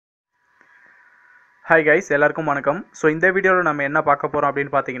Hi guys, எல்லாருக்கும் வணக்கம். So இந்த வீடியோவில் நம்ம என்ன பார்க்க போகிறோம்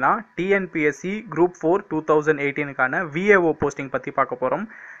அப்படின்னு பார்த்தீங்கன்னா TNPSC Group 4 2018க்கான VAO போஸ்டிங் பற்றி பார்க்க போகிறோம்.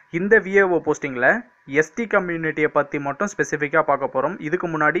 இந்த VAO போஸ்டிங்கில் ST கம்யூனிட்டியை பற்றி மட்டும் ஸ்பெசிஃபிக்காக பார்க்க போகிறோம். இதுக்கு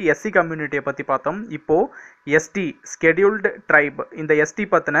முன்னாடி SC கம்யூனிட்டியை பற்றி பார்த்தோம். இப்போது ST ஸ்கெடியூல்டு ட்ரைப் இந்த ST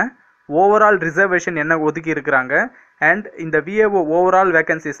பற்றின ஓவரால் ரிசர்வேஷன் என்ன ஒதுக்கி இருக்கிறாங்க அண்ட் இந்த VAO ஓவரால்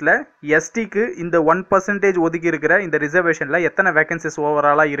வேகன்சிஸில் STக்கு இந்த 1% ஒதுக்கி இருக்கிற இந்த ரிசர்வேஷனில் எத்தனை வேகன்சிஸ்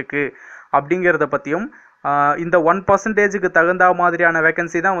ஓவராலாக இருக்குது அப்படிங்கிறத பற்றியும் இந்த 1%க்கு தகுந்த மாதிரியான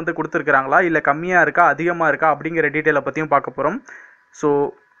வேகன்சி தான் வந்து கொடுத்துருக்குறாங்களா இல்லை கம்மியாக இருக்கா அதிகமாக இருக்கா அப்படிங்கிற டீட்டெயிலை பற்றியும் பார்க்க போகிறோம். ஸோ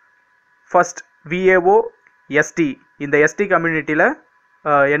ஃபர்ஸ்ட் VAO ST இந்த ST கம்யூனிட்டியில்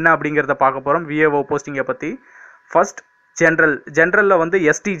என்ன அப்படிங்கிறத பார்க்க போகிறோம். VAO போஸ்டிங்கை பற்றி ஃபர்ஸ்ட் ஜென்ரலில் வந்து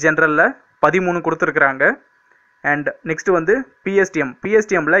ST ஜென்ரலில் 13 கொடுத்துருக்குறாங்க. அண்ட் நெக்ஸ்ட்டு வந்து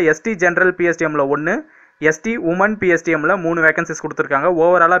பிஎஸ்டிஎம்மில் ST general பிஎஸ்டிஎம்மில் 1, ST woman பிஎஸ்டிஎம்மில் 3 vacancies கொடுத்துருக்காங்க.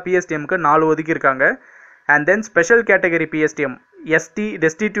 ஓவராலாக பிஎஸ்டிஎம்க்கு 4 ஒதுக்கியிருக்காங்க. And then special category PSTM ST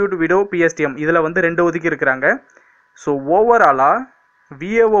destitute widow PSTM இதில் வந்து 2 ஒதுக்கியிருக்கிறாங்க. ஸோ ஓவராலாக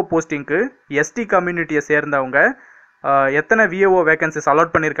VAO போஸ்டிங்க்கு ST கம்யூனிட்டியை சேர்ந்தவங்க எத்தனை VAO வேகன்சிஸ்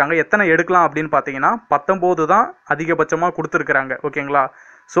அலாட் பண்ணியிருக்காங்க, எத்தனை எடுக்கலாம் அப்படின்னு பார்த்தீங்கன்னா 19 தான் அதிகபட்சமாக கொடுத்துருக்குறாங்க. ஓகேங்களா?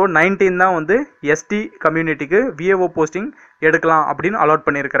 ஸோ 19 தான் வந்து ST கம்யூனிட்டிக்கு VAO போஸ்டிங் எடுக்கலாம் அப்படின்னு அலாட்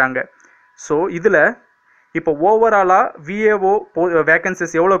பண்ணியிருக்கிறாங்க. ஸோ இதில் இப்போ ஓவராலாக VAO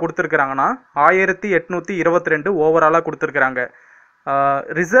வேகன்சிஸ் எவ்வளோ கொடுத்துருக்குறாங்கன்னா 1822 ஓவராலாக கொடுத்துருக்குறாங்க.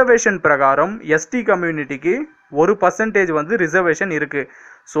 ரிசர்வேஷன் பிரகாரம் ST கம்யூனிட்டிக்கு 1% வந்து ரிசர்வேஷன் இருக்குது.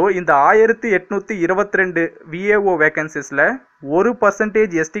 ஸோ இந்த 1822 VAO வேகன்சிஸில்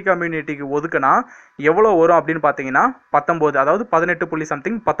 1% ST கம்யூனிட்டிக்கு ஒதுக்குனா எவ்வளோ வரும் அப்படின்னு பார்த்தீங்கன்னா 19, அதாவது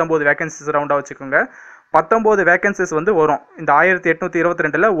 18 வேகன்சிஸ் ரவுண்டாக வச்சுக்கோங்க. 19 வேகன்சிஸ் வந்து வரும். இந்த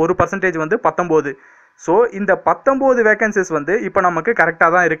 1822ல் 1% வந்து 19. ஸோ இந்த 19 வேகன்சிஸ் வந்து இப்போ நமக்கு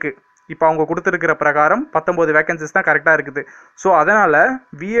கரெக்டாக தான் இருக்குது. இப்போ அவங்க கொடுத்துருக்கிற பிரகாரம் 19 வேகன்சிஸ் தான் கரெக்டாக இருக்குது. ஸோ அதனால்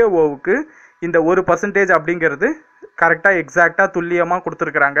VAOவுக்கு இந்த 1% அப்படிங்கிறது கரெக்டாக எக்ஸாக்டாக துல்லியமாக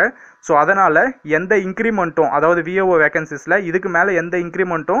கொடுத்துருக்குறாங்க. ஸோ அதனால் எந்த இன்க்ரிமெண்ட்டும், அதாவது VAO வேகன்சிஸில் இதுக்கு மேலே எந்த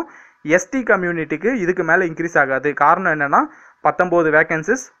இன்க்ரிமெண்ட்டும் ST கம்யூனிட்டிக்கு இதுக்கு மேலே இன்க்ரீஸ் ஆகாது. காரணம் என்னென்னா 19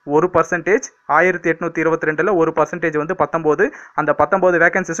 வேகன்சிஸ் 1%, 1822ல் 1% வந்து 19. அந்த 19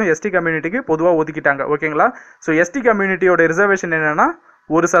 வேகன்சிஸும் ST கம்யூனிட்டிக்கு பொதுவாக ஒதுக்கிட்டாங்க. ஓகேங்களா? ஸோ ST கம்யூனிட்டியோட ரிசர்வேஷன் என்னென்னா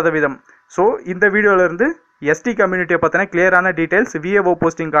 1%. ஸோ இந்த வீடியோவிலேருந்து ST கம்யூனிட்டியை பற்றின கிளியரான டீட்டெயில்ஸ் VAO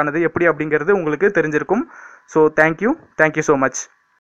போஸ்டிங்கானது எப்படி அப்படிங்கிறது உங்களுக்கு தெரிஞ்சிருக்கும். So thank you so much.